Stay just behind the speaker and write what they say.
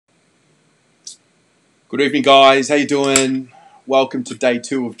Good evening, guys. How you doing? Welcome to day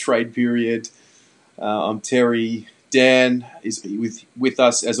 2 of trade period. I'm Terry. Dan is with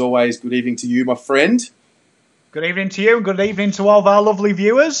us as always. Good evening to you, my friend. Good evening to you, and good evening to all of our lovely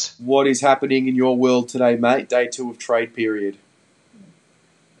viewers. What is happening in your world today, mate? Day 2 of trade period.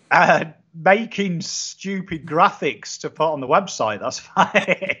 Making stupid graphics to put on the website. That's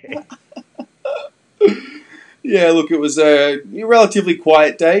fine. Yeah, look, it was a relatively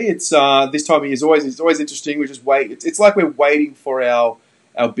quiet day. It's this time of year it's always interesting. We just wait. It's like we're waiting for our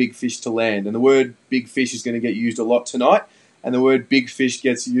big fish to land, and the word big fish is going to get used a lot tonight, and the word big fish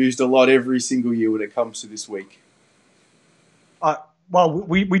gets used a lot every single year when it comes to this week. Well,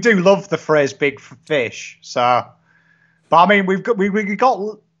 we do love the phrase big fish. So, but I mean, we've got.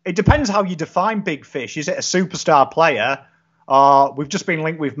 It depends how you define big fish. Is it a superstar player? We've just been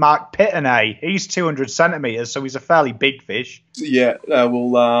linked with Mark Pittenay. He's 200 centimetres, so he's a fairly big fish. Yeah,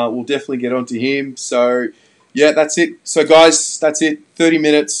 we'll definitely get onto him. So, yeah, that's it. So, guys, that's it. 30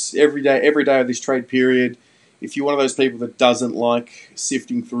 minutes every day of this trade period. If you're one of those people that doesn't like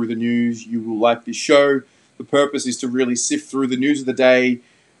sifting through the news, you will like this show. The purpose is to really sift through the news of the day,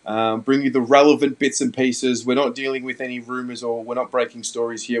 bring you the relevant bits and pieces. We're not dealing with any rumours or we're not breaking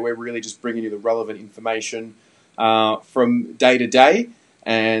stories here. We're really just bringing you the relevant information from day to day,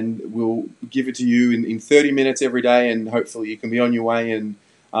 and we'll give it to you in 30 minutes every day, and hopefully you can be on your way and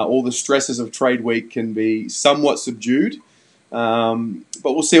all the stresses of trade week can be somewhat subdued, but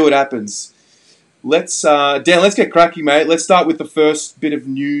we'll see what happens. Dan, let's get cracking, mate. Let's start with the first bit of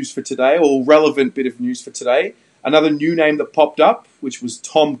news for today, or relevant bit of news for today. Another new name that popped up, which was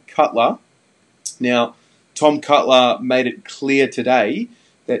Tom Cutler. Now, Tom Cutler made it clear today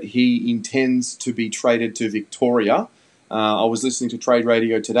that he intends to be traded to Victoria. I was listening to Trade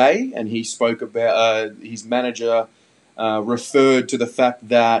Radio today, and he spoke about his manager referred to the fact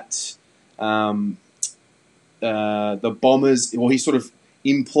that the Bombers, well, he sort of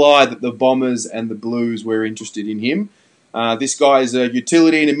implied that the Bombers and the Blues were interested in him. This guy is a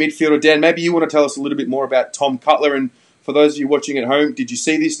utility and a midfielder. Dan, maybe you want to tell us a little bit more about Tom Cutler. And for those of you watching at home, did you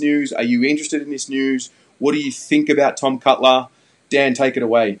see this news? Are you interested in this news? What do you think about Tom Cutler? Dan, take it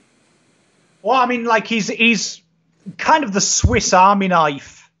away. Well, I mean, like he's kind of the Swiss Army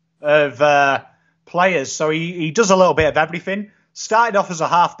knife of players. So he does a little bit of everything. Started off as a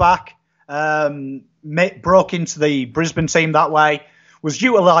halfback, broke into the Brisbane team that way. Was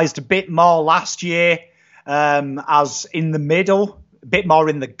utilised a bit more last year as in the middle, a bit more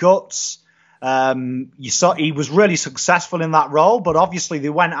in the guts. You saw he was really successful in that role, but obviously they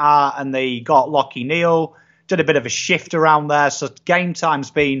went out and they got Lachie Neale, did a bit of a shift around there, so game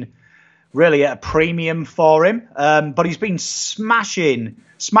time's been really at a premium for him. But he's been smashing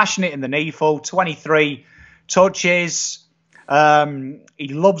it in the kneeful, 23 touches. He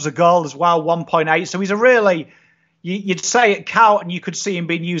loves a goal as well, 1.8. So he's a really, you'd say at Carlton you could see him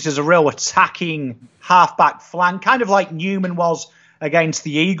being used as a real attacking halfback flank, kind of like Newman was against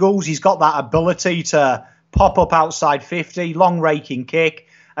the Eagles. He's got that ability to pop up outside 50, long raking kick.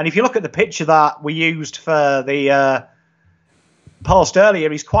 And if you look at the picture that we used for the post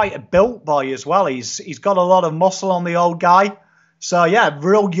earlier, he's quite a built boy as well. He's got a lot of muscle on the old guy. So, yeah,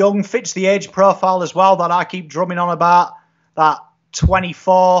 real young, fits the age profile as well that I keep drumming on about. That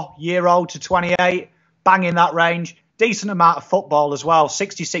 24-year-old to 28, bang in that range. Decent amount of football as well,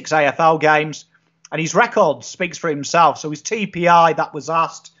 66 AFL games. And his record speaks for himself. So his TPI that was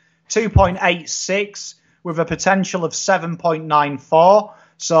asked, 2.86 with a potential of 7.94.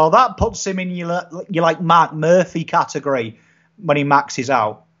 So that puts him in your like Mark Murphy category when he maxes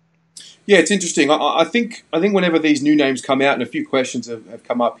out. Yeah, it's interesting. I think whenever these new names come out, and a few questions have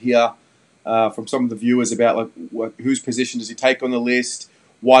come up here from some of the viewers about like whose position does he take on the list?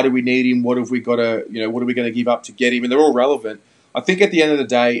 Why do we need him? What have we got to, what are we going to give up to get him? And they're all relevant. I think at the end of the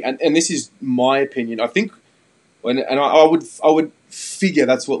day, and this is my opinion, I think, I would figure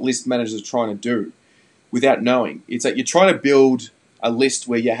that's what list managers are trying to do without knowing. It's that you're trying to build a list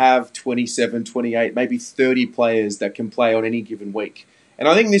where you have 27, 28, maybe 30 players that can play on any given week. And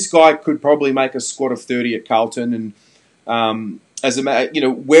I think this guy could probably make a squad of 30 at Carlton. And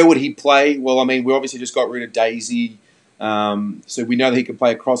where would he play? Well, I mean, we obviously just got rid of Daisy, so we know that he can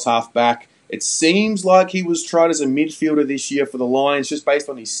play across half-back. It seems like he was tried as a midfielder this year for the Lions, just based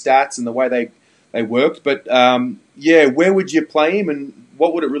on his stats and the way they worked. But, where would you play him, and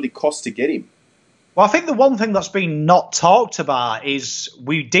what would it really cost to get him? Well, I think the one thing that's been not talked about is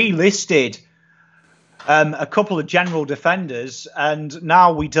we delisted a couple of general defenders, and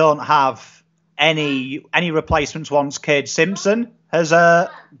now we don't have any replacements once Cade Simpson has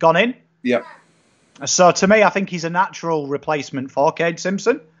gone in. Yep. So to me, I think he's a natural replacement for Cade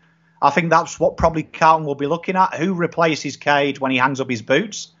Simpson. I think that's what probably Carlton will be looking at. Who replaces Cade when he hangs up his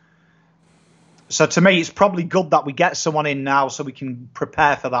boots? So to me, it's probably good that we get someone in now so we can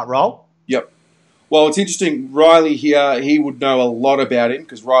prepare for that role. Yep. Well, it's interesting. Riley here, he would know a lot about him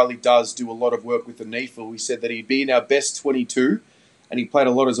because Riley does do a lot of work with the NEFL. He said that he'd be in our best 22 and he played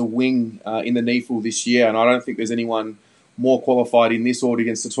a lot as a wing in the NEFL this year. And I don't think there's anyone more qualified in this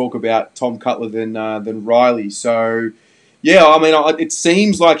audience to talk about Tom Cutler than Riley. So, yeah, I mean, it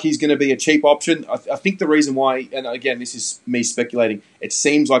seems like he's going to be a cheap option. I think the reason why, and again, this is me speculating, it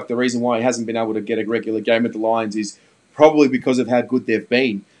seems like the reason why he hasn't been able to get a regular game at the Lions is probably because of how good they've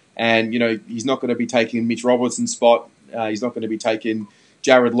been. And, he's not going to be taking Mitch Robertson's spot. He's not going to be taking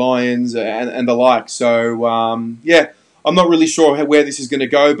Jared Lyons and the like. So, yeah, I'm not really sure where this is going to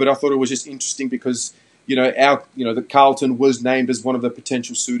go, but I thought it was just interesting because, the Carlton was named as one of the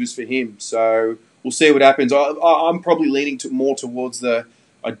potential suitors for him. So we'll see what happens. I'm probably leaning more towards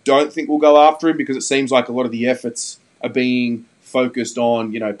I don't think we'll go after him because it seems like a lot of the efforts are being focused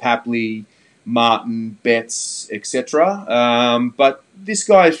on, Papley, Martin, Betts, etc. But this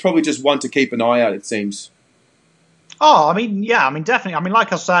guy is probably just one to keep an eye out, it seems. Oh, definitely.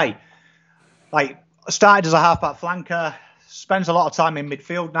 Like I say, started as a halfback flanker, spends a lot of time in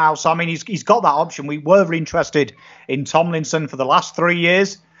midfield now. So, he's got that option. We were interested in Tomlinson for the last 3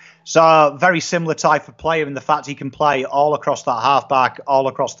 years. So, very similar type of player in the fact he can play all across that halfback, all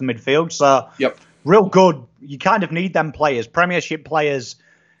across the midfield. So, yep. Real good. You kind of need them players. Premiership players,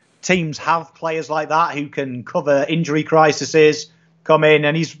 teams have players like that who can cover injury crises, come in,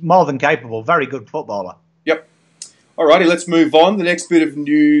 and he's more than capable. Very good footballer. Yep. Alrighty, let's move on. The next bit of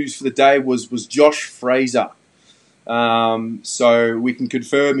news for the day was Josh Fraser. So we can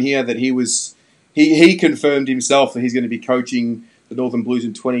confirm here that he confirmed himself that he's going to be coaching the Northern Blues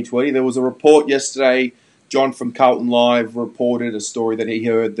in 2020. There was a report yesterday. John from Carlton Live reported a story that he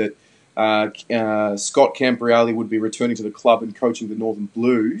heard that Scott Camporelli would be returning to the club and coaching the Northern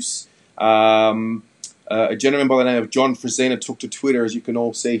Blues. A gentleman by the name of John Fresina took to Twitter, as you can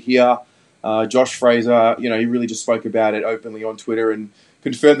all see here. Josh Fraser, he really just spoke about it openly on Twitter and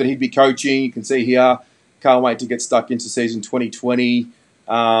confirmed that he'd be coaching. You can see here, can't wait to get stuck into season 2020.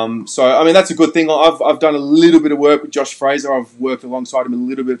 So, that's a good thing. I've done a little bit of work with Josh Fraser. I've worked alongside him a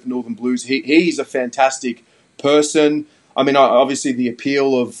little bit for Northern Blues. He's a fantastic person. Obviously the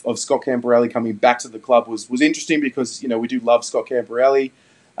appeal of Scott Camporelli coming back to the club was interesting because, we do love Scott Camporelli.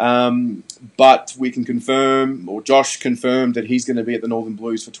 But we can confirm, or Josh confirmed, that he's going to be at the Northern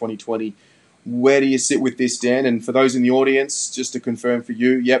Blues for 2020. Where do you sit with this, Dan? And for those in the audience, just to confirm for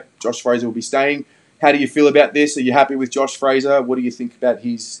you, yep, Josh Fraser will be staying. How do you feel about this? Are you happy with Josh Fraser? What do you think about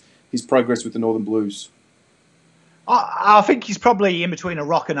his progress with the Northern Blues? I think he's probably in between a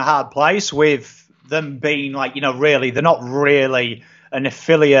rock and a hard place with them being really, they're not really an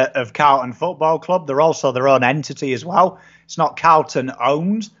affiliate of Carlton Football Club. They're also their own entity as well. It's not Carlton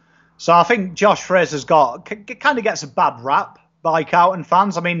owned. So I think Josh Fraser's kind of gets a bad rap by Carlton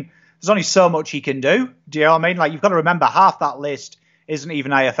fans. There's only so much he can do. Do you know what I mean? You've got to remember half that list isn't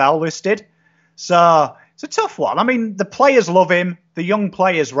even AFL listed. So it's a tough one. The players love him. The young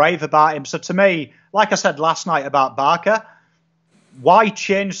players rave about him. So to me, like I said last night about Barker, why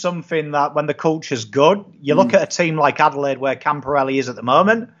change something that when the culture's good? You look at a team like Adelaide where Camporelli is at the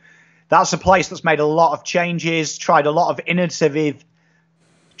moment. That's a place that's made a lot of changes, tried a lot of innovative,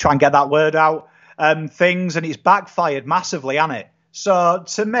 try and get that word out, things, and it's backfired massively, hasn't it? So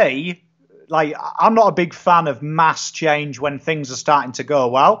to me, I'm not a big fan of mass change when things are starting to go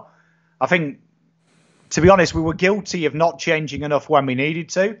well. I think, to be honest, we were guilty of not changing enough when we needed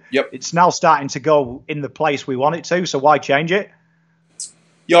to. Yep. It's now starting to go in the place we want it to, so why change it?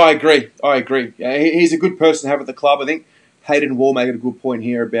 Yeah, I agree. He's a good person to have at the club. I think Hayden Wall made a good point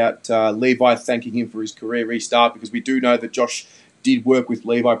here about Levi thanking him for his career restart, because we do know that Josh did work with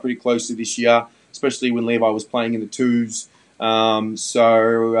Levi pretty closely this year, especially when Levi was playing in the twos. It's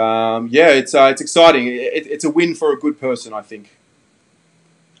exciting. It's a win for a good person, I think.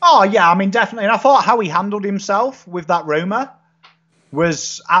 Oh, yeah, definitely. And I thought how he handled himself with that rumour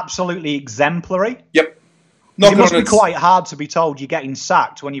was absolutely exemplary. Yep. It must be quite hard to be told you're getting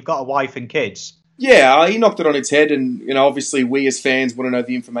sacked when you've got a wife and kids. Yeah, he knocked it on its head, and obviously we as fans want to know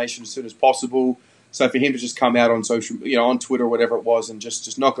the information as soon as possible. So for him to just come out on social, on Twitter or whatever it was, and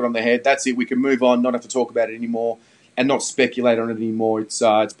just knock it on the head, that's it. We can move on, not have to talk about it anymore, and not speculate on it anymore. It's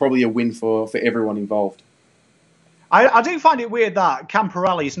probably a win for everyone involved. I do find it weird that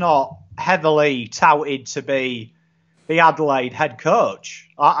Camporelli's not heavily touted to be the Adelaide head coach.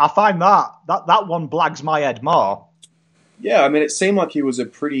 I find that one blags my head more. Yeah, it seemed like he was a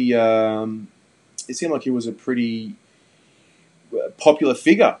pretty. Popular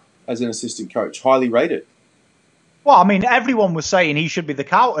figure as an assistant coach. Highly rated. Well, I mean, everyone was saying he should be the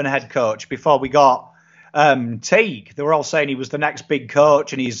Carlton head coach before we got Teague. They were all saying he was the next big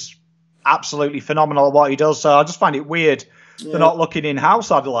coach and he's absolutely phenomenal at what he does. So I just find it weird they're not looking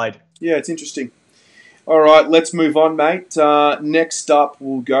in-house, Adelaide. Yeah, it's interesting. All right, let's move on, mate. Next up,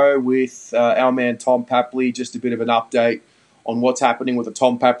 we'll go with our man Tom Papley. Just a bit of an update on what's happening with the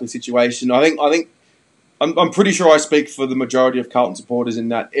Tom Papley situation. I'm pretty sure I speak for the majority of Carlton supporters in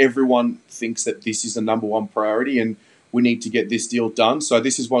that everyone thinks that this is the number one priority and we need to get this deal done. So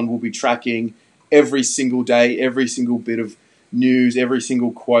this is one we'll be tracking every single day, every single bit of news, every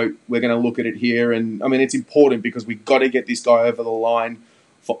single quote. We're going to look at it here. And, I mean, it's important because we've got to get this guy over the line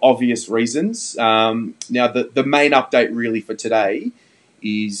for obvious reasons. Now, the main update really for today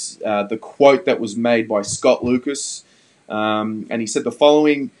is the quote that was made by Scott Lucas. And he said the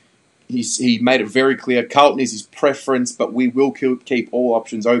following. He made it very clear, Carlton is his preference, but we will keep all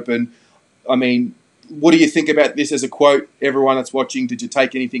options open. I mean, what do you think about this as a quote? Everyone that's watching, did you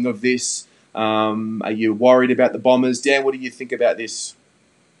take anything of this? Are you worried about the Bombers? Dan, what do you think about this?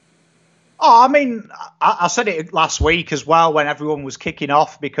 Oh, I mean, I said it last week as well when everyone was kicking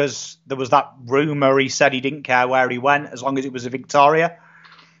off because there was that rumour he said he didn't care where he went as long as it was a Victoria.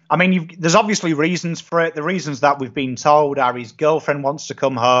 I mean, there's obviously reasons for it. The reasons that we've been told are his girlfriend wants to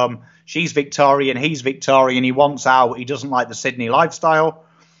come home. She's Victorian. He's Victorian. He wants out. He doesn't like the Sydney lifestyle.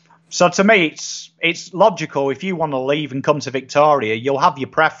 So to me, it's logical. If you want to leave and come to Victoria, you'll have your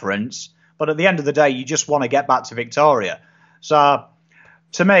preference. But at the end of the day, you just want to get back to Victoria. So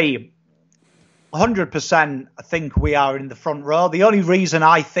to me, 100% I think we are in the front row. The only reason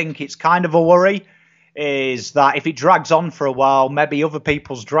I think it's kind of a worry is that if it drags on for a while, maybe other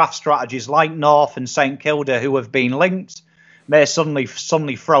people's draft strategies like North and St Kilda who have been linked may suddenly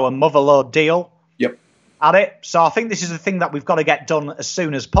throw a motherload deal at it. So I think this is a thing that we've got to get done as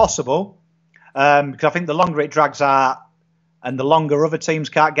soon as possible because I think the longer it drags out and the longer other teams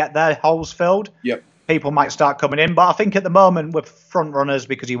can't get their holes filled, people might start coming in. But I think at the moment we're front runners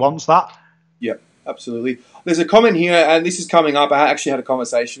because he wants that. Yep, absolutely. There's a comment here, and this is coming up. I actually had a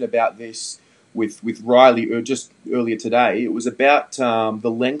conversation about this with Riley just earlier today. It was about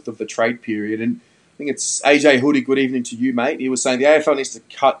the length of the trade period, and I think it's AJ Hoodie. Good evening to you, mate. He was saying the AFL needs to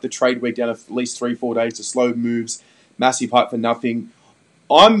cut the trade week down at least 3-4 days to slow moves, massive hype for nothing.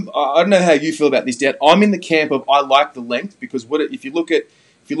 I don't know how you feel about this, Dan. I'm in the camp of I like the length because if you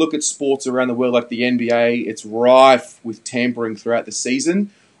look at sports around the world like the NBA, it's rife with tampering throughout the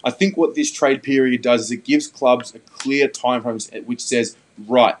season. I think what this trade period does is it gives clubs a clear time frame which says,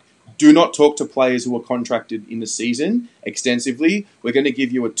 right, do not talk to players who are contracted in the season extensively. We're going to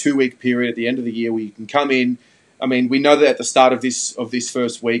give you a 2-week period at the end of the year where you can come in. I mean, we know that at the start of this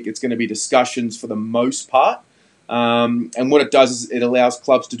first week, it's going to be discussions for the most part. And what it does is it allows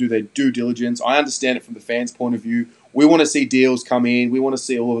clubs to do their due diligence. I understand it from the fans' point of view. We want to see deals come in. We want to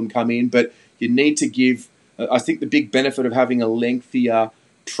see all of them come in. But you need to give... I think the big benefit of having a lengthier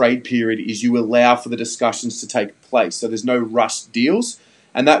trade period is you allow for the discussions to take place. So there's no rushed deals.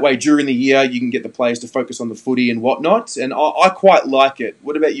 And that way, during the year, you can get the players to focus on the footy and whatnot. And I quite like it.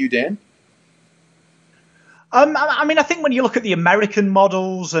 What about you, Dan? I mean, I think when you look at the American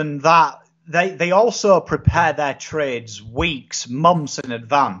models and that, they also prepare their trades weeks, months in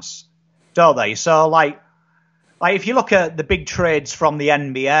advance, don't they? So, like if you look at the big trades from the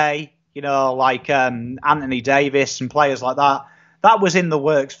NBA, you know, like Anthony Davis and players like that, that was in the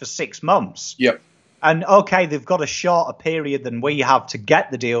works for 6 months. Yep. And, okay, they've got a shorter period than we have to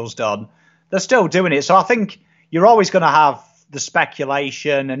get the deals done. They're still doing it. So I think you're always going to have the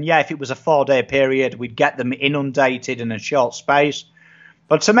speculation. And, yeah, if it was a 4-day period, we'd get them inundated in a short space.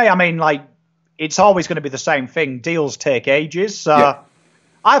 But to me, I mean, like, it's always going to be the same thing. Deals take ages. So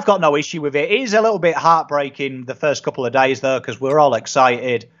I've got no issue with it. It is a little bit heartbreaking the first couple of days, though, because we're all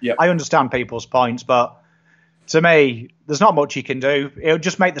excited. Yep. I understand people's points, but... to me, there's not much you can do. It would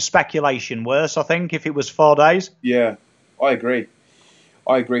just make the speculation worse, I think, if it was 4 days. Yeah, I agree.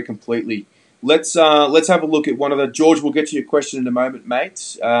 I agree completely. Let's have a look at one of the... George, we'll get to your question in a moment,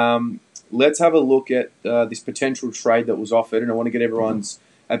 mate. Let's have a look at this potential trade that was offered, and I want to get everyone's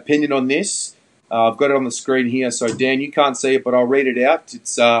opinion on this. I've got it on the screen here, so Dan, you can't see it, but I'll read it out.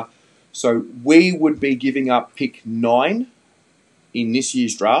 It's so we would be giving up pick 9 in this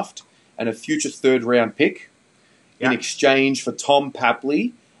year's draft and a future third-round pick in exchange for Tom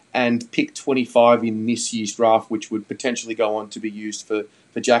Papley and pick 25 in this year's draft, which would potentially go on to be used for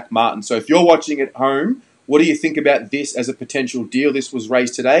Jack Martin. So if you're watching at home, what do you think about this as a potential deal? This was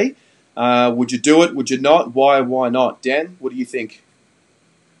raised today. Would you do it? Would you not? Why not? Dan, what do you think?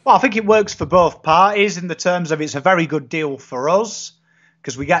 Well, I think it works for both parties in the terms of it's a very good deal for us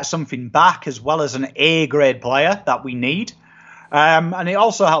because we get something back as well as an A-grade player that we need. And it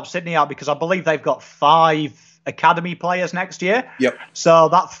also helps Sydney out because I believe they've got 5 academy players next year. Yep. So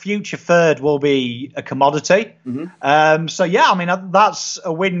that future third will be a commodity. So, yeah, I mean, that's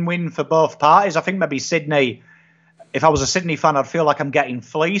a win-win for both parties. I think maybe Sydney, if I was a Sydney fan, I'd feel like I'm getting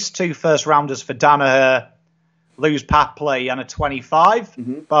fleeced. 2 first-rounders for Danaher, lose Papley and a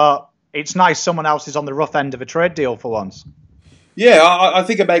 25. But it's nice someone else is on the rough end of a trade deal for once. Yeah, I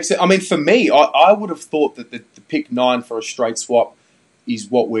think it makes it. I mean, for me, I would have thought that the pick 9 for a straight swap is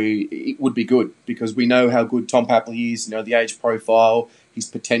it would be good because we know how good Tom Papley is, the age profile. He's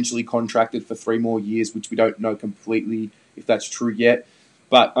potentially contracted for 3 more years, which we don't know completely if that's true yet.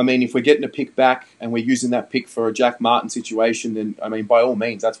 But, I mean, if we're getting a pick back and we're using that pick for a Jack Martin situation, then, I mean, by all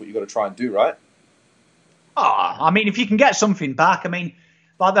means, that's what you've got to try and do, right? I mean, if you can get something back, I mean,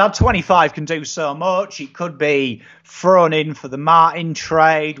 like that 25 can do so much. It could be thrown in for the Martin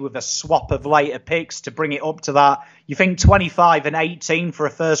trade with a swap of later picks to bring it up to that. You think 25 and 18 for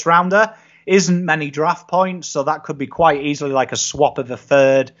a first rounder isn't many draft points, so that could be quite easily like a swap of a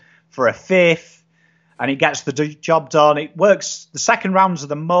third for a 5th, and it gets the job done. It works. The second rounds are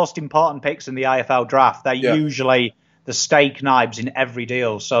the most important picks in the IFL draft. They're usually the steak knives in every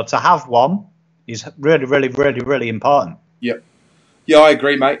deal. So to have one is really, really, really, really important. Yep. Yeah, I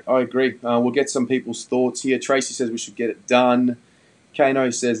agree, mate. I agree. We'll get some people's thoughts here. Tracy says we should get it done.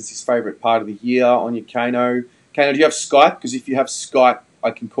 Kano says it's his favourite part of the year. On your Kano. Kano, do you have Skype? Because if you have Skype, I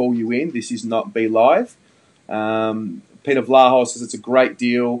can call you in. This is not Be Live. Peter Vlaho says it's a great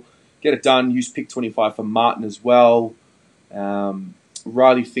deal. Get it done. Use pick 25 for Martin as well.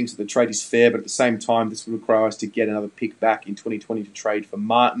 Riley thinks that the trade is fair, but at the same time, this would require us to get another pick back in 2020 to trade for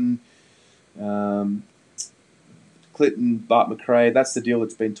Martin. Clinton, Bart McRae, that's the deal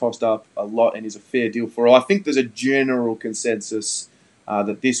that's been tossed up a lot and is a fair deal for all. I think there's a general consensus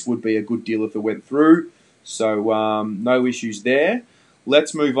that this would be a good deal if it went through. So no issues there.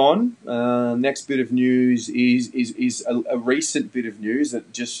 Let's move on. Next bit of news is a recent bit of news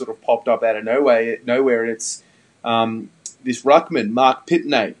that just sort of popped up out of nowhere. And it's this ruckman, Mark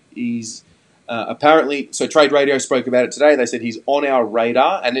Pitney. He's apparently, so Trade Radio spoke about it today. They said he's on our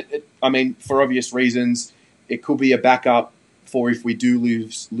radar. And I mean, for obvious reasons, it could be a backup for if we do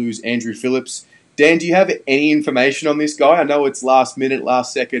lose Andrew Phillips. Dan, do you have any information on this guy? I know it's last minute,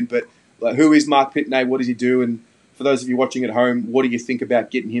 last second, but like, who is Mark Pitney? What does he do? And for those of you watching at home, what do you think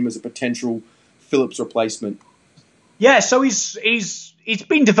about getting him as a potential Phillips replacement? Yeah, so he's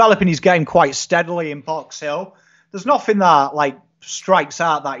been developing his game quite steadily in Box Hill. There's nothing that like strikes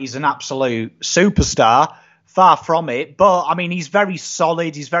out that he's an absolute superstar. Far from it. But I mean, he's very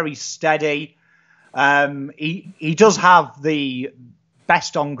solid. He's very steady. He does have the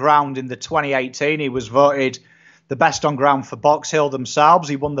best on ground in the 2018. He was voted the best on ground for Box Hill themselves.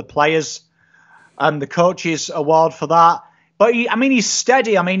 He won the players and the coaches award for that. But he's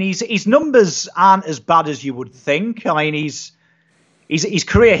steady. I mean, his numbers aren't as bad as you would think. I mean, his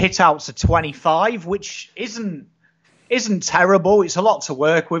career hit outs are 25, which isn't terrible. It's a lot to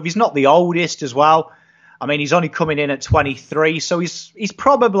work with. He's not the oldest as well. I mean, he's only coming in at 23, so he's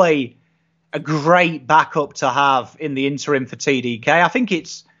probably a great backup to have in the interim for TDK. I think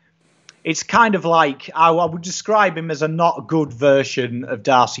it's kind of like, I would describe him as a not good version of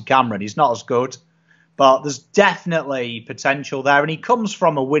Darcy Cameron. He's not as good, but there's definitely potential there. And he comes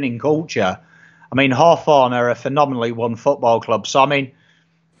from a winning culture. I mean, Hawthorn are a phenomenally won football club. So, I mean,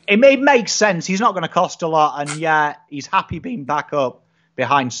 it makes sense. He's not going to cost a lot. And yet he's happy being back up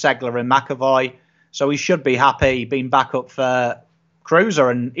behind Segler and McAvoy. So he should be happy being back up for Cruiser,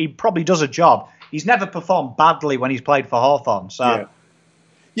 and he probably does a job. He's never performed badly when he's played for Hawthorn. So,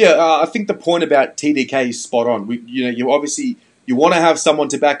 I think the point about TDK is spot on. You want to have someone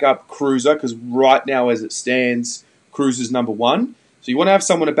to back up Cruiser because right now, as it stands, Cruiser's number 1. So you want to have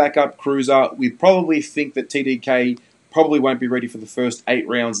someone to back up Cruiser. We probably think that TDK probably won't be ready for the first 8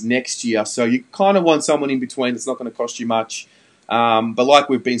 rounds next year. So you kind of want someone in between that's not going to cost you much. But like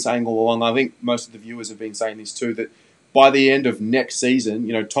we've been saying all along, I think most of the viewers have been saying this too, that by the end of next season,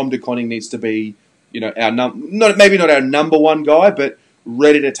 Tom DeConning needs to be, maybe not our number 1 guy, but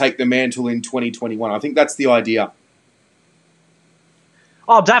ready to take the mantle in 2021. I think that's the idea.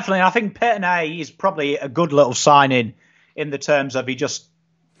 Oh, definitely. I think Pitney is probably a good little signing in the terms of he just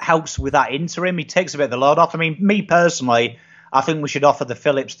helps with that interim. He takes a bit of the load off. I mean, me personally, I think we should offer the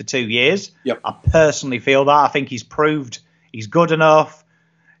Phillips the 2 years. Yep. I personally feel that. I think he's proved he's good enough.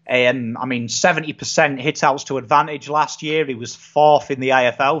 70% hit outs to advantage last year. He was 4th in the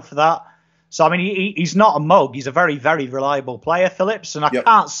AFL for that. So, I mean, he's not a mug. He's a very, very reliable player, Phillips. And I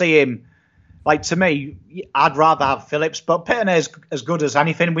can't see him like to me, I'd rather have Phillips, but Pitterner is as good as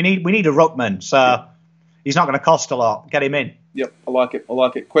anything. We need a ruckman, so he's not going to cost a lot. Get him in. Yep, I like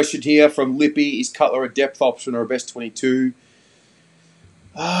it. Question here from Lippy: is Cutler a depth option or a best 22?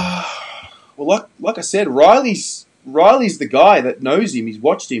 Well, like I said, Riley's the guy that knows him. He's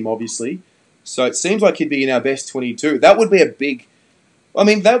watched him, obviously. So it seems like he'd be in our best 22. That would be a big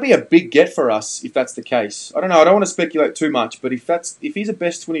get for us if that's the case. I don't know. I don't want to speculate too much, but if he's a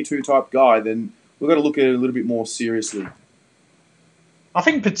best 22 type guy, then we've got to look at it a little bit more seriously. I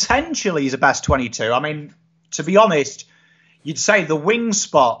think potentially he's a best 22. I mean, to be honest, you'd say the wing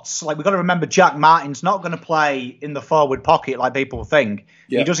spots, like we've got to remember Jack Martin's not going to play in the forward pocket like people think.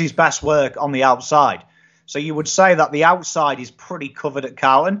 Yeah. He does his best work on the outside. So you would say that the outside is pretty covered at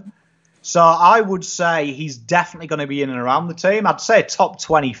Carlton. So I would say he's definitely going to be in and around the team. I'd say a top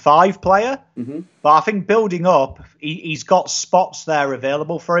 25 player. Mm-hmm. But I think building up, he's got spots there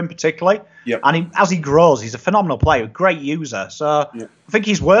available for him particularly. Yep. And as he grows, he's a phenomenal player, a great user. So I think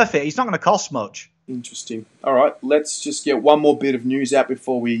he's worth it. He's not going to cost much. Interesting. All right, let's just get one more bit of news out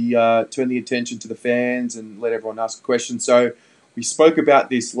before we turn the attention to the fans and let everyone ask a question. So we spoke about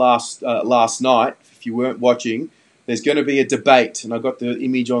this last night. If you weren't watching, there's going to be a debate, and I've got the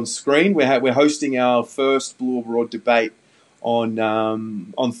image on screen. We're hosting our first Blue Abroad debate on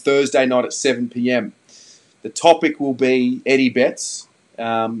Thursday night at 7 p.m. The topic will be Eddie Betts,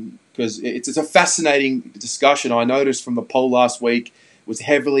 because it's a fascinating discussion. I noticed from the poll last week, was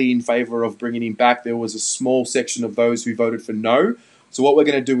heavily in favour of bringing him back. There was a small section of those who voted for no. So what we're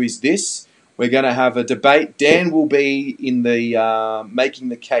going to do is this. We're going to have a debate. Dan will be in the making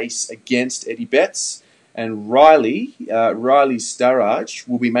the case against Eddie Betts, and Riley Starrage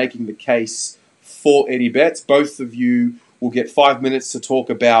will be making the case for Eddie Betts. Both of you will get 5 minutes to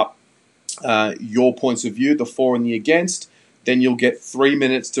talk about your points of view, the for and the against. Then you'll get 3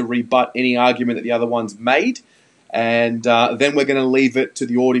 minutes to rebut any argument that the other one's made. And then we're going to leave it to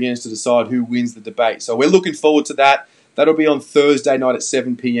the audience to decide who wins the debate. So we're looking forward to that. That'll be on Thursday night at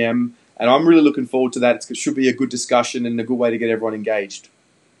 7 p.m. And I'm really looking forward to that. It should be a good discussion and a good way to get everyone engaged.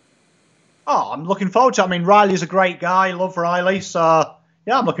 Oh, I'm looking forward to it. I mean, Riley's a great guy. I love Riley. So,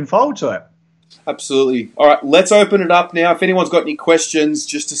 yeah, I'm looking forward to it. Absolutely. All right, let's open it up now. If anyone's got any questions,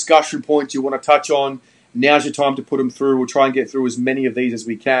 just discussion points you want to touch on, now's your time to put them through. We'll try and get through as many of these as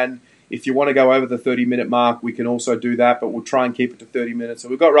we can. If you want to go over the 30-minute mark, we can also do that, but we'll try and keep it to 30 minutes. So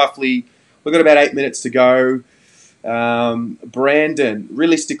we've got about 8 minutes to go. Brandon,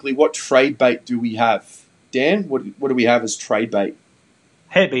 realistically, what trade bait do we have? Dan, what do we have as trade bait?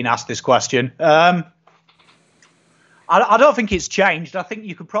 Hate being asked this question. I don't think it's changed. I think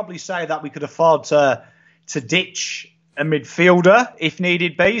you could probably say that we could afford to ditch a midfielder if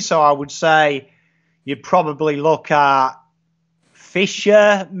needed be. So I would say you'd probably look at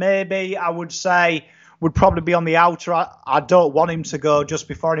Fisher, maybe, I would say, would probably be on the outer. I don't want him to go just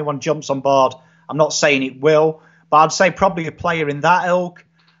before anyone jumps on board. I'm not saying it will, but I'd say probably a player in that ilk.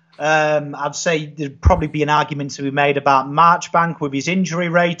 I'd say there'd probably be an argument to be made about Marchbank with his injury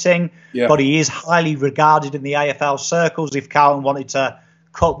rating, but he is highly regarded in the AFL circles if Carlton wanted to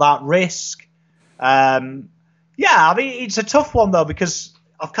cut that risk. I mean, it's a tough one, though, because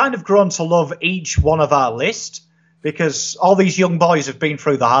I've kind of grown to love each one of our list, because all these young boys have been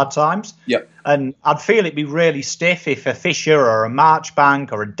through the hard times. Yep. And I'd feel it'd be really stiff if a Fisher or a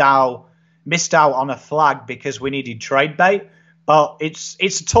Marchbank or a Dow missed out on a flag because we needed trade bait. But it's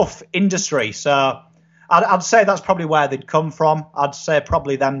a tough industry. So I'd say that's probably where they'd come from. I'd say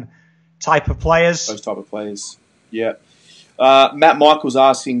probably them type of players. Those type of players, yeah. Matt Michael's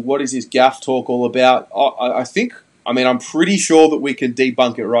asking, what is this gaff talk all about? I'm pretty sure that we can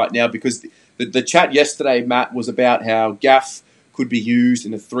debunk it right now, because the chat yesterday, Matt, was about how gaff could be used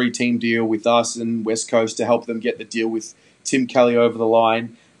in a 3-team deal with us and West Coast to help them get the deal with Tim Kelly over the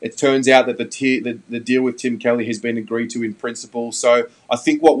line. It turns out that the deal with Tim Kelly has been agreed to in principle. So I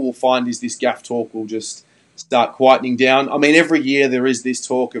think what we'll find is this gaff talk will just start quietening down. I mean, every year there is this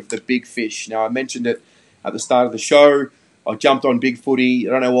talk of the big fish. Now, I mentioned it at the start of the show. I jumped on Big Footy.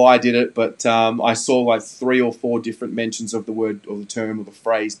 I don't know why I did it, but I saw like 3 or 4 different mentions of the word or the term or the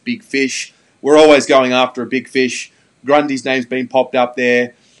phrase big fish. We're always going after a big fish. Grundy's name's been popped up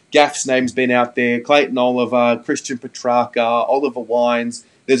there. Gaff's name's been out there. Clayton Oliver, Christian Petrarca, Oliver Wines.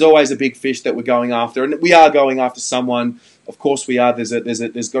 There's always a big fish that we're going after, and we are going after someone. Of course, we are.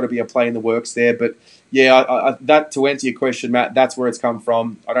 There's got to be a play in the works there. But yeah, that to answer your question, Matt, that's where it's come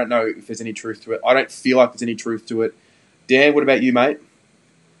from. I don't know if there's any truth to it. I don't feel like there's any truth to it. Dan, what about you, mate?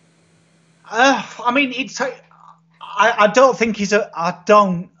 I mean, I don't think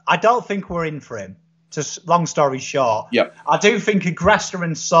I don't think we're in for him. Just long story short, yep. I do think Agresta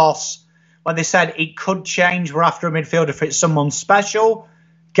and Sauce when they said it could change. We're after a midfielder if it's someone special.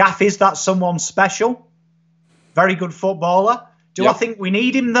 Gaff is that someone special. Very good footballer. Do I think we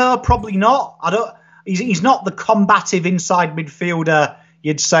need him though? Probably not. I don't. He's not the combative inside midfielder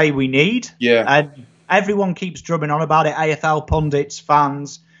you'd say we need. Yeah. And everyone keeps drumming on about it. AFL pundits,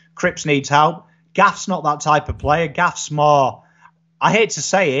 fans. Cripps needs help. Gaff's not that type of player. Gaff's more. I hate to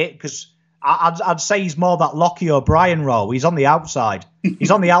say it because I'd say he's more that Lockie O'Brien role. He's on the outside.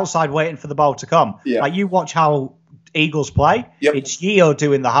 He's on the outside waiting for the ball to come. Yeah. Like you watch how Eagles play. Yep. It's Yeo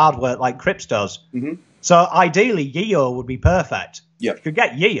doing the hard work like Cripps does. Mm-hmm. So ideally, Yeo would be perfect. Yep. If you could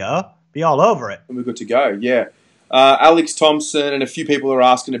get Yeo, be all over it. And we're good to go, yeah. Alex Thompson and a few people are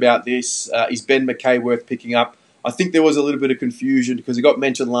asking about this. Is Ben McKay worth picking up? I think there was a little bit of confusion because it got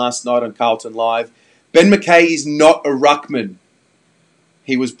mentioned last night on Carlton Live. Ben McKay is not a ruckman.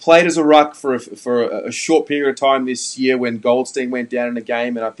 He was played as a ruck for a short period of time this year when Goldstein went down in a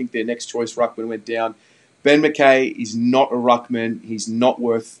game, and I think their next choice ruckman went down. Ben McKay is not a ruckman. He's not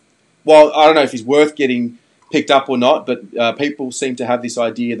worth... Well, I don't know if he's worth getting picked up or not, but people seem to have this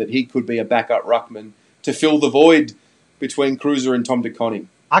idea that he could be a backup ruckman to fill the void between Cruiser and Tom DeConning.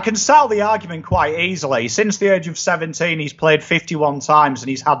 I can sell the argument quite easily. Since the age of 17, he's played 51 times and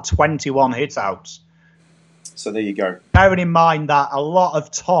he's had 21 hit-outs. So there you go. Bearing in mind that a lot of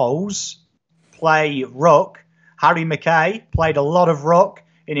tolls play ruck. Harry McKay played a lot of ruck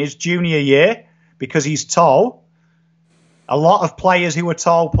in his junior year because he's tall. A lot of players who are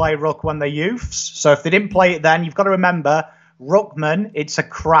tall play ruck when they're youths. So if they didn't play it then, you've got to remember, ruckman, it's a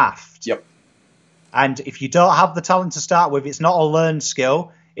craft. Yep. And if you don't have the talent to start with, it's not a learned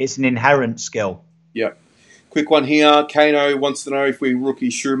skill, it's an inherent skill. Yep. Quick one here. Kano wants to know if we rookie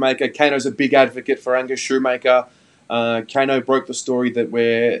Shoemaker. Kano's a big advocate for Angus Shoemaker. Kano broke the story that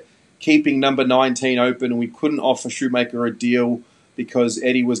we're keeping number 19 open and we couldn't offer Shoemaker a deal because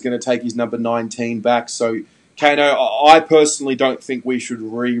Eddie was going to take his number 19 back. So, Kano, I personally don't think we should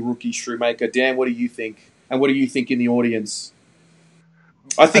re-rookie Shoemaker. Dan, what do you think? And what do you think in the audience?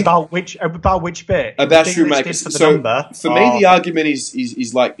 I think about which bit? About Shoemaker. So for me, the argument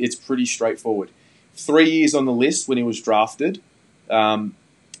is like it's pretty straightforward. 3 years on the list when he was drafted.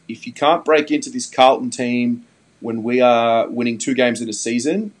 If you can't break into this Carlton team when we are winning 2 games in a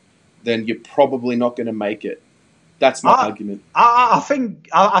season, then you're probably not going to make it. That's my argument. I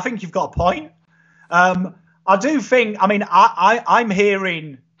think you've got a point. I do think. I mean, I'm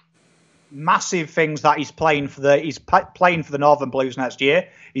hearing massive things that he's playing for the Northern Blues next year.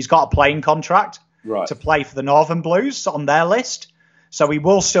 He's got a playing contract to play for the Northern Blues on their list, so he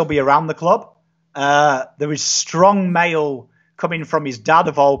will still be around the club. There is strong mail coming from his dad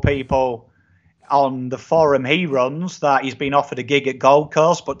of all people on the forum he runs that he's been offered a gig at Gold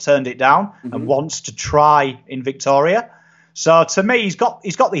Coast but turned it down and wants to try in Victoria. So to me, he's got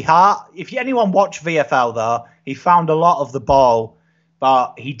the heart. If anyone watched VFL though, he found a lot of the ball,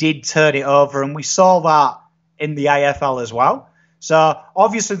 but he did turn it over, and we saw that in the AFL as well. So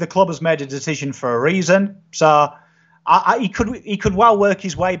obviously the club has made a decision for a reason. So he could well work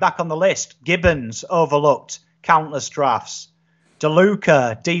his way back on the list. Gibbons overlooked countless drafts.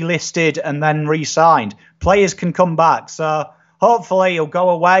 DeLuca delisted and then re-signed. Players can come back. So hopefully he'll go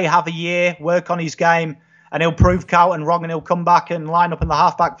away, have a year, work on his game, and he'll prove Carlton wrong, and he'll come back and line up in the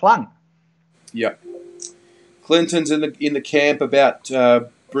half-back flank. Yeah. Clinton's in the camp about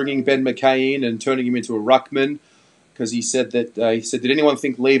bringing Ben McKay in and turning him into a ruckman because he said, did anyone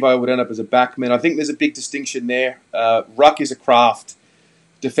think Levi would end up as a backman? I think there's a big distinction there. Ruck is a craft.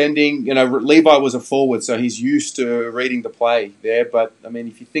 Defending, Levi was a forward, so he's used to reading the play there. But, I mean,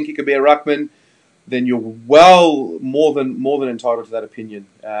 if you think he could be a ruckman, then you're well more than entitled to that opinion.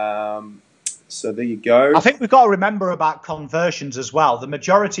 So there you go. I think we've got to remember about conversions as well. The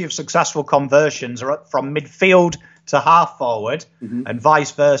majority of successful conversions are from midfield to half forward and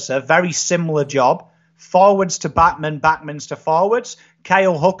vice versa. Very similar job. Forwards to backmen, backmans to forwards.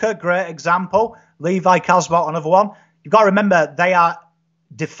 Cale Hooker, great example. Levi Casbolt, another one. You've got to remember they are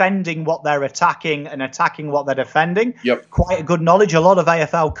defending what they're attacking and attacking what they're defending. Yep. Quite a good knowledge. A lot of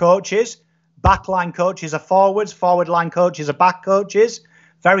AFL coaches, backline coaches are forwards, forward line coaches are back coaches.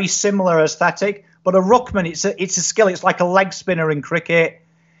 Very similar aesthetic, but a ruckman, it's a skill. It's like a leg spinner in cricket.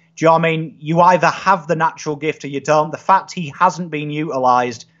 Do you know what I mean? You either have the natural gift or you don't. The fact he hasn't been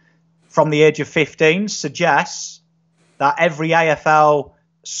utilised from the age of 15 suggests that every AFL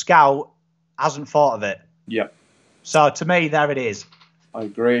scout hasn't thought of it. Yeah. So to me, there it is. I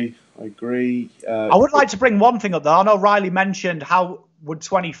agree. I would like to bring one thing up, though. I know Riley mentioned how would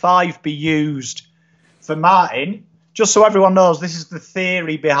 25 be used for Martin. Just so everyone knows, this is the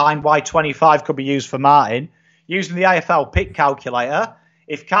theory behind why 25 could be used for Martin. Using the AFL pick calculator,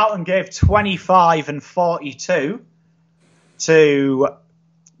 if Carlton gave 25 and 42 to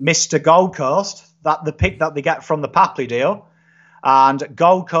Mr. Gold Coast, that the pick that they get from the Papley deal, and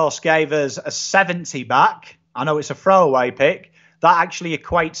Gold Coast gave us a 70 back, I know it's a throwaway pick, that actually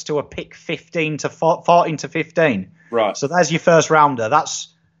equates to a pick 14 to 15. Right. So there's your first rounder.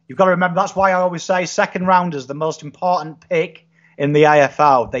 You've got to remember, that's why I always say second rounder's the most important pick in the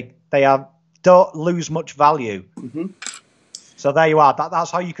AFL. They don't lose much value. Mm-hmm. So there you are. That's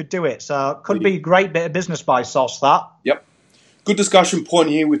how you could do it. So it could be a great bit of business by Sauce, that. Yep. Good discussion point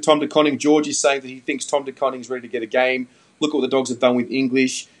here with Tom DeConning. George is saying that he thinks Tom DeConning's ready to get a game. Look at what the Dogs have done with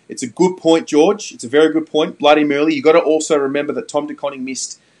English. It's a good point, George. It's a very good point. Bloody Merley. You've got to also remember that Tom DeConning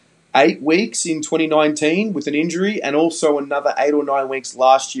missed 8 weeks in 2019 with an injury, and also another 8 or 9 weeks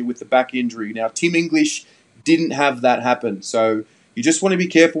last year with the back injury. Now, Tim English didn't have that happen. So you just want to be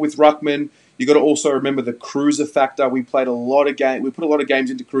careful with Ruckman. You've got to also remember the Cruiser factor. We put a lot of games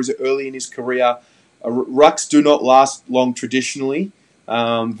into Cruiser early in his career. Rucks do not last long traditionally.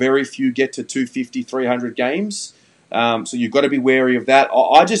 Very few get to 250, 300 games. So you've got to be wary of that.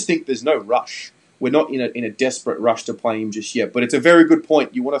 I just think there's no rush. We're not in a desperate rush to play him just yet. But it's a very good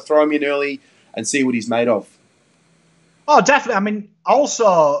point. You want to throw him in early and see what he's made of. Oh, definitely. I mean,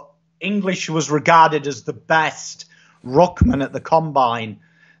 also, English was regarded as the best ruckman at the Combine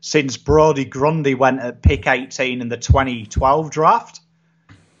since Brodie Grundy went at pick 18 in the 2012 draft.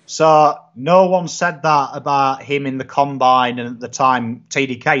 So no one said that about him in the Combine and at the time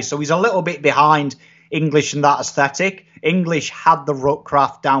TDK. So he's a little bit behind English in that aesthetic. English had the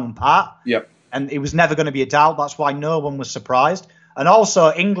ruckcraft down pat. Yep. And it was never going to be a doubt. That's why no one was surprised. And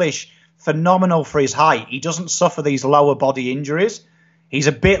also, English, phenomenal for his height. He doesn't suffer these lower body injuries. He's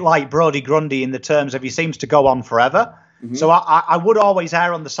a bit like Brodie Grundy in the terms of he seems to go on forever. Mm-hmm. So I would always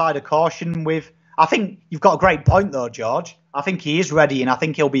err on the side of caution with... I think you've got a great point, though, George. I think he is ready, and I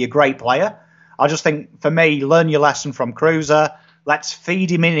think he'll be a great player. I just think, for me, learn your lesson from Cruiser. Let's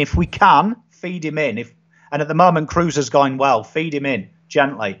feed him in if we can. Feed him in. And at the moment, Cruiser's going well. Feed him in,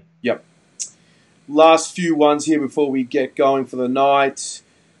 gently. Yep. Last few ones here before we get going for the night.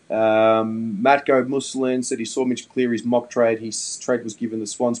 Matko Muslin said he saw Mitch clear his mock trade. His trade was given the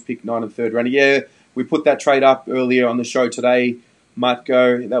Swans pick 9 and 3rd round. Yeah, we put that trade up earlier on the show today.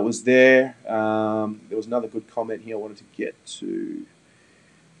 Matko, that was there. There was another good comment here I wanted to get to.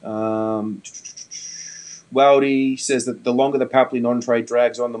 Wildy says that the longer the Papley non-trade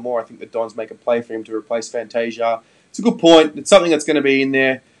drags on, the more I think the Dons make a play for him to replace Fantasia. It's a good point. It's something that's going to be in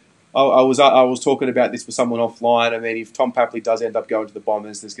there. I was talking about this with someone offline. I mean, if Tom Papley does end up going to the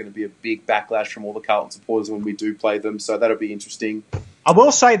Bombers, there's going to be a big backlash from all the Carlton supporters when we do play them. So that'll be interesting. I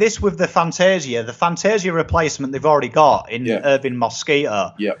will say this with the Fantasia replacement they've already got in Irvin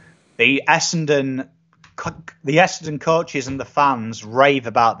Mosquito. Yeah. The Essendon coaches and the fans rave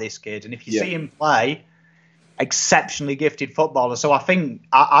about this kid, and if you see him play, exceptionally gifted footballer. So I think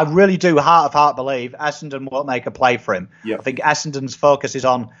I really do heart of heart believe Essendon won't make a play for him. Yep. I think Essendon's focus is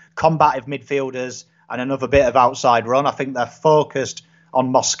on combative midfielders and another bit of outside run. I think they're focused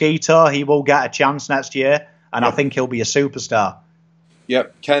on Mosquito. He will get a chance next year, and I think he'll be a superstar.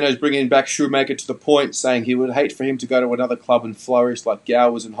 Yep, Kano's bringing back Shoemaker to the point, saying he would hate for him to go to another club and flourish like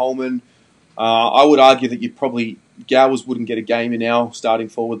Gowers and Holman. I would argue that Gowers wouldn't get a game in our starting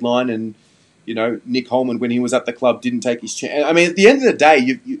forward line, and Nick Holman, when he was at the club, didn't take his chance. I mean, at the end of the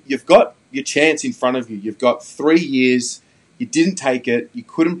day, you've got your chance in front of you. You've got 3 years. You didn't take it. You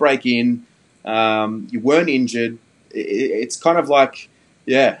couldn't break in. You weren't injured. It's kind of like,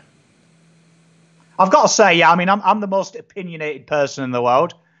 yeah. I've got to say, I mean, I'm the most opinionated person in the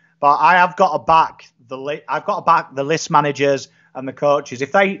world, but I have got to back the list managers and the coaches.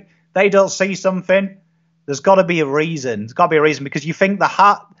 If they don't see something, there's got to be a reason. There's got to be a reason, because you think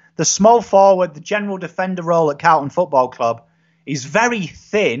the small forward, the general defender role at Carlton Football Club is very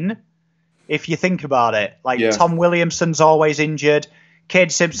thin if you think about it. Tom Williamson's always injured.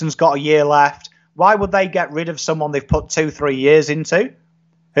 Cade Simpson's got a year left. Why would they get rid of someone they've put 2-3 years into,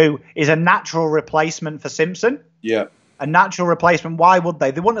 who is a natural replacement for Simpson? Yeah. A natural replacement. Why would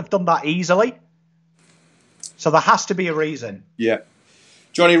they? They wouldn't have done that easily. So there has to be a reason. Yeah.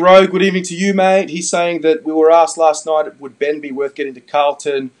 Johnny Rowe, good evening to you, mate. He's saying that we were asked last night, would Ben be worth getting to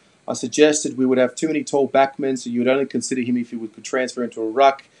Carlton? I suggested we would have too many tall backmen, so you would only consider him if you could transfer him to a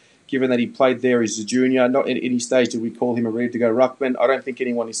ruck, given that he played there as a junior. Not at any stage did we call him a ready-to-go ruckman. I don't think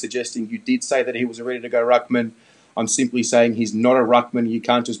anyone is suggesting you did say that he was a ready-to-go ruckman. I'm simply saying he's not a ruckman. You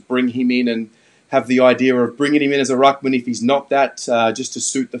can't just bring him in and have the idea of bringing him in as a ruckman if he's not that, just to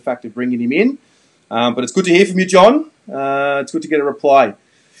suit the fact of bringing him in. But it's good to hear from you, John. It's good to get a reply.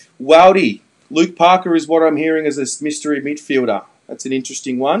 Wildy, Luke Parker is what I'm hearing as a mystery midfielder. That's an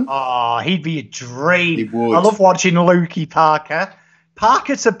interesting one. Oh, he'd be a dream. He would. I love watching Lukey Parker.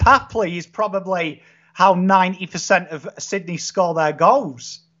 Parker to Papley is probably how 90% of Sydney score their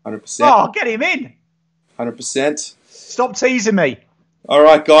goals. 100%. Oh, get him in. 100%. Stop teasing me. All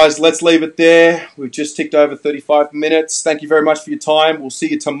right, guys, let's leave it there. We've just ticked over 35 minutes. Thank you very much for your time. We'll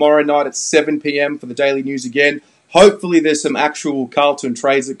see you tomorrow night at 7 p.m. for the Daily News again. Hopefully there's some actual Carlton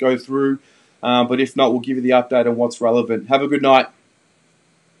trades that go through. But if not, we'll give you the update on what's relevant. Have a good night.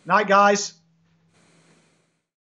 Night, guys.